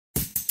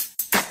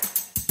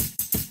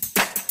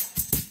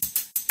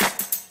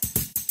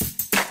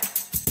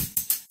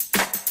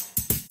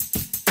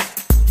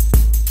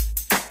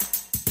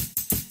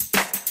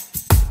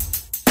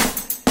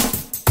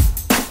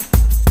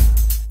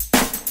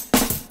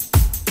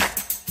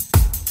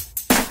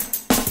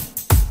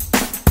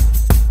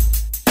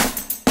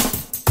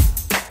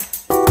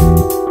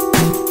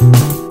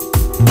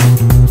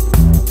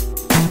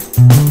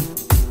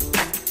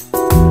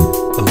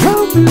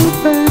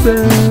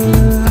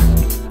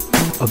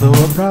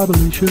although I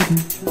probably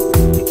shouldn't.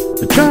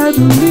 I tried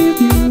to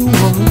leave you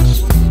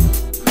once,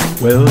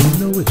 well, you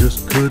know I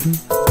just couldn't.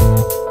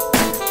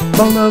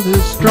 My love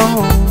is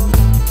strong,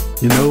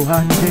 you know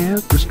I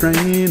can't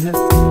restrain it.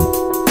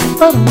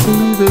 I don't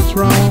believe it's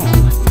wrong,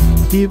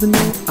 even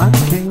though I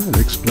can't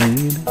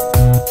explain it.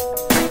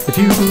 If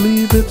you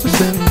believe it's a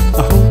sin,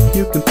 I hope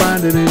you can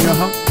find it in your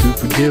heart to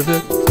forgive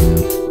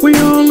it. We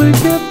only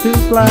get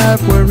this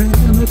life we're in,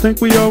 I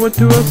think we owe it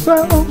to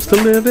ourselves to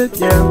live it,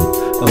 yeah.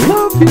 I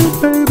love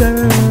you,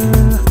 baby,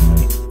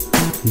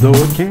 though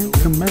I can't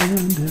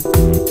command it.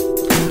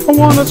 I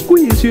wanna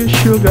squeeze your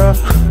sugar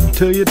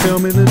till you tell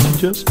me that you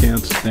just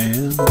can't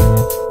stand.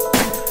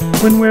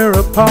 When we're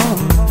apart,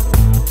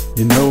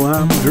 you know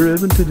I'm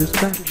driven to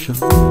distraction.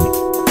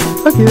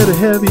 I get a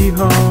heavy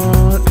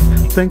heart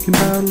thinking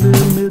about a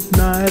little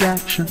midnight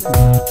action.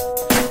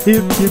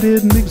 If you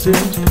didn't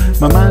exist,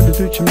 my mind would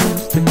do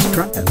gymnastics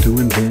trying to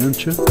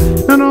invent you.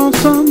 And on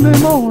Sunday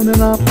morning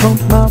I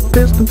pump my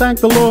fist and thank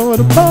the Lord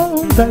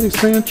above that He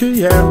sent you.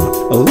 Yeah,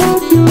 I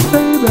love you,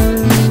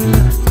 baby,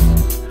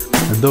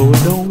 and though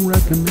I don't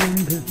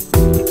recommend it,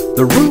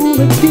 the rule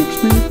that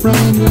keeps me from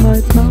you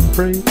might not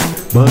break,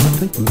 but I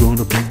think I'm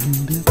gonna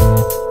bend it.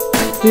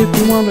 If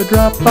you wanna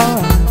drop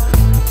by,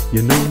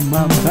 you know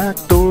my back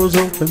door's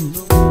open.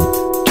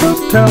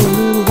 Just tell a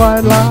little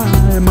white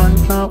lie,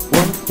 might not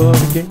work, but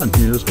again,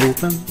 here's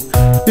hoping.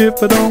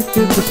 If I don't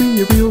get to see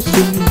you real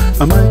soon,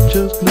 I might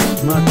just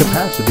lose my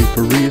capacity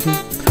for reason.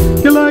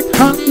 You like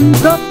hunting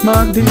duck,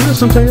 my dear,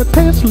 some say it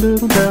tastes a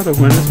little better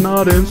when it's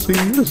not in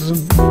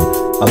season.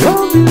 I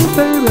love you,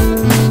 baby,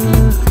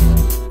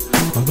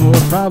 although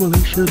I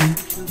probably shouldn't.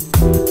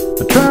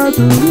 I tried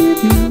to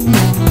leave you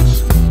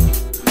once,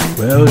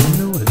 well, you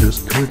know I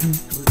just couldn't.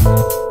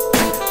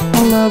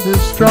 My love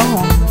is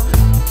strong,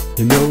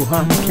 you know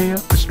I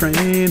can't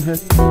restrain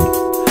it.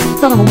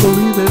 I don't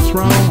believe it's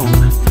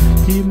wrong,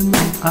 even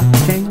though I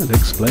can't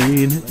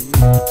explain it.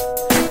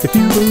 If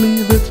you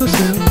believe it's a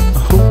sin, I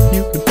hope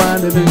you can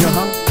find it in your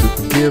heart to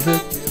forgive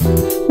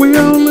it. We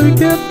only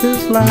get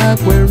this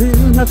life we're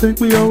in, I think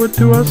we owe it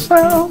to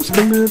ourselves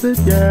to live it,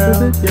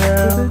 yeah,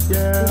 yeah,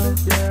 yeah,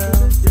 yeah.